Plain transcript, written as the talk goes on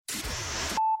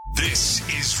This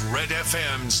is Red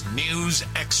FM's News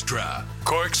Extra,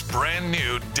 Cork's brand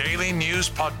new daily news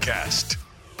podcast.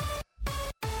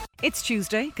 It's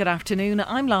Tuesday. Good afternoon.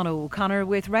 I'm Lana O'Connor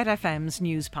with Red FM's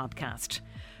News Podcast.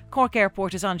 Cork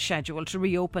Airport is on schedule to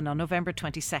reopen on November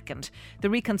 22nd. The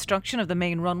reconstruction of the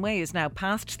main runway is now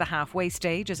past the halfway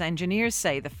stage as engineers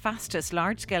say the fastest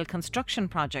large-scale construction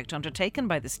project undertaken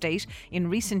by the state in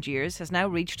recent years has now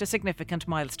reached a significant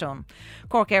milestone.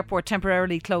 Cork Airport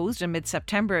temporarily closed in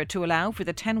mid-September to allow for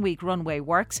the 10-week runway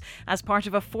works as part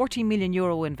of a €40 million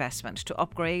investment to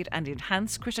upgrade and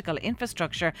enhance critical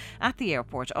infrastructure at the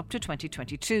airport up to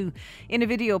 2022. In a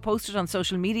video posted on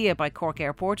social media by Cork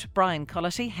Airport, Brian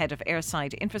Cullity, head of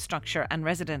airside infrastructure and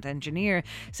resident engineer,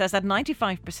 says that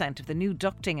 95% of the new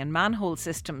ducting and manhole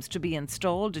systems to be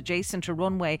installed adjacent to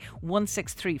runway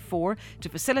 1634 to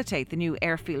facilitate the new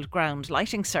airfield ground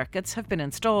lighting circuits have been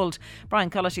installed. Brian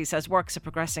Cullity says works are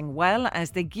progressing well as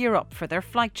they gear up for their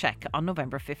flight check on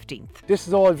November 15th. This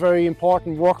is all very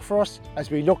important work for us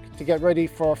as we look to get ready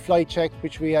for our flight check,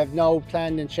 which we have now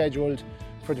planned and scheduled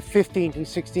for the 15th and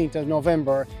 16th of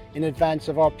November in advance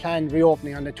of our planned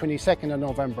reopening on the 22nd of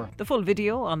November. The full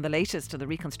video on the latest of the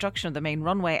reconstruction of the main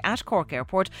runway at Cork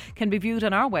Airport can be viewed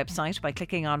on our website by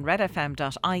clicking on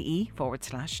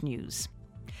redfm.ie/news.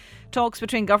 Talks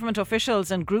between government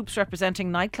officials and groups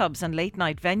representing nightclubs and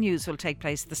late-night venues will take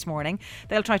place this morning.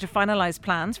 They'll try to finalise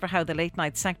plans for how the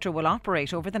late-night sector will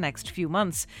operate over the next few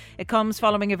months. It comes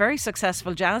following a very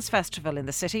successful jazz festival in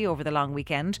the city over the long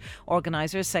weekend.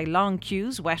 Organisers say long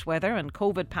queues, wet weather and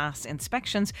COVID pass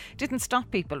inspections didn't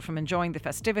stop people from enjoying the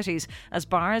festivities as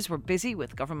bars were busy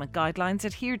with government guidelines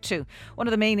adhered to. One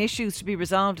of the main issues to be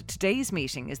resolved at today's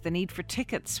meeting is the need for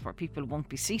tickets where people won't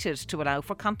be seated to allow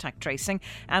for contact tracing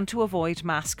and to avoid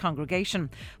mass congregation.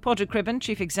 Padraig Cribben,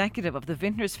 Chief Executive of the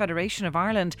Vintners Federation of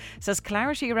Ireland, says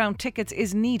clarity around tickets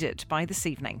is needed by this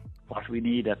evening. What we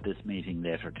need at this meeting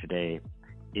later today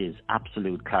is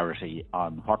absolute clarity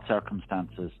on what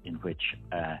circumstances in which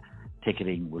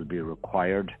ticketing will be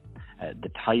required,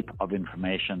 the type of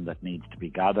information that needs to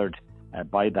be gathered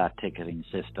by that ticketing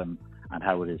system, and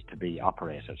how it is to be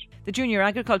operated. The Junior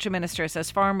Agriculture Minister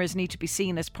says farmers need to be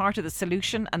seen as part of the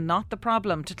solution and not the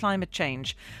problem to climate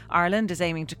change. Ireland is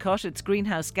aiming to cut its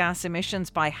greenhouse gas emissions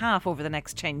by half over the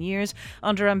next 10 years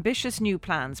under ambitious new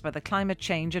plans by the Climate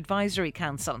Change Advisory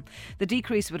Council. The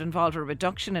decrease would involve a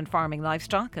reduction in farming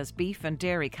livestock as beef and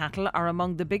dairy cattle are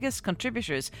among the biggest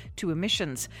contributors to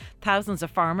emissions. Thousands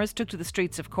of farmers took to the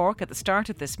streets of Cork at the start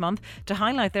of this month to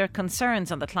highlight their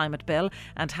concerns on the climate bill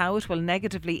and how it will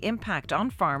negatively impact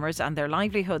on farmers and their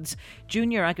livelihoods.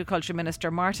 Junior Agriculture Minister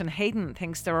Martin Hayden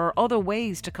thinks there are other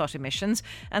ways to cut emissions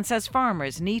and says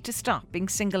farmers need to stop being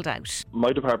singled out.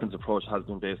 My department's approach has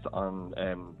been based on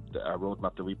a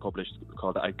roadmap that we published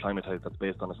called the Acclimatise, that's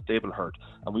based on a stable herd,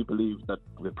 and we believe that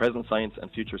with present science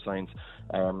and future science,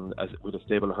 with a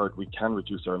stable herd we can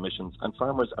reduce our emissions, and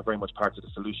farmers are very much part of the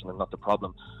solution and not the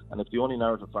problem. And if the only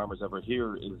narrative farmers ever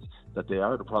hear is that they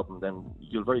are the problem, then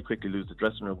you'll very quickly lose the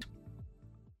dressing room.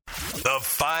 The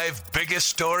 5 biggest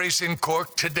stories in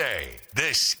Cork today.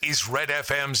 This is Red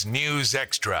FM's News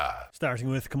Extra. Starting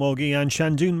with Camogie and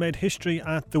Seandún made history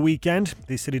at the weekend.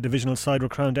 The City Divisional side were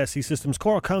crowned SC Systems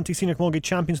Cork County Senior Camogie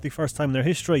champions for the first time in their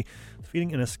history,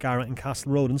 defeating Inniscarra and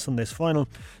Castle Road in Sunday's final.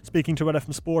 Speaking to Red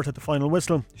FM Sport at the final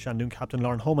whistle, Seandún captain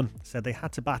Lauren Homan said they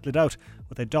had to battle it out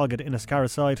with a dogged Inniscarra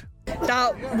side.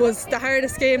 That was the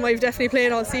hardest game I've definitely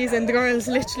played all season. The girls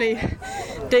literally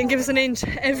didn't give us an inch.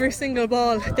 Every single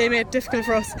ball they made it difficult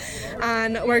for us,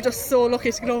 and we're just so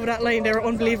lucky to get over that line. They were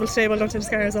unbelievable today. Well done to the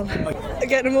Scar as well. I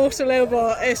get emotional now,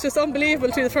 but it's just unbelievable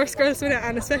to be the first girls to win it,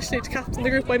 and especially to captain the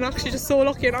group. I'm actually just so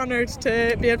lucky and honoured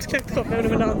to be able to collect the cup now and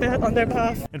win on their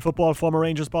behalf. In football, former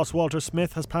Rangers boss Walter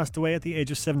Smith has passed away at the age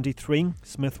of 73.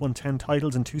 Smith won 10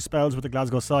 titles in 2 spells with the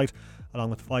Glasgow side, along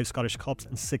with 5 Scottish Cups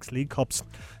and 6 League Cups.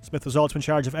 Smith was also in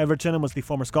charge of Everton and was the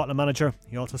former Scotland manager.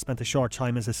 He also spent a short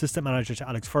time as assistant manager to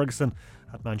Alex Ferguson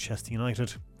at Manchester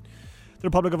United. The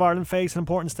Republic of Ireland face an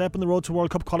important step on the road to World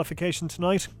Cup qualification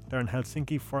tonight. They're in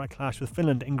Helsinki for a clash with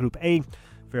Finland in Group A.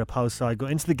 Vera Pauw's side go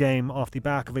into the game off the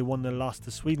back of a 1-0 loss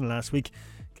to Sweden last week.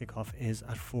 Kickoff is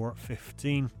at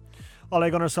 4:15. Ole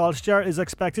Gunnar Solskjaer is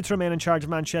expected to remain in charge of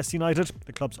Manchester United.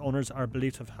 The club's owners are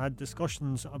believed to have had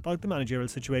discussions about the managerial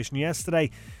situation yesterday.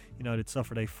 United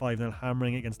suffered a 5-0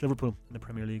 hammering against Liverpool in the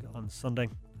Premier League on Sunday.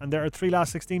 And there are 3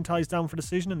 last 16 ties down for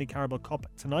decision in the Carabao Cup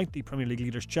tonight. The Premier League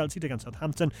leaders Chelsea against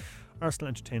Southampton, Arsenal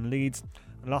entertain Leeds,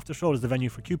 and Loftus Road is the venue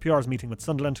for QPR's meeting with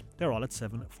Sunderland. They're all at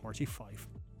 7:45.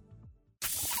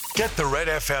 Get the Red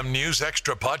FM News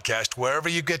Extra podcast wherever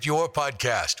you get your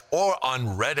podcast or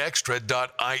on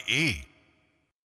redextra.ie.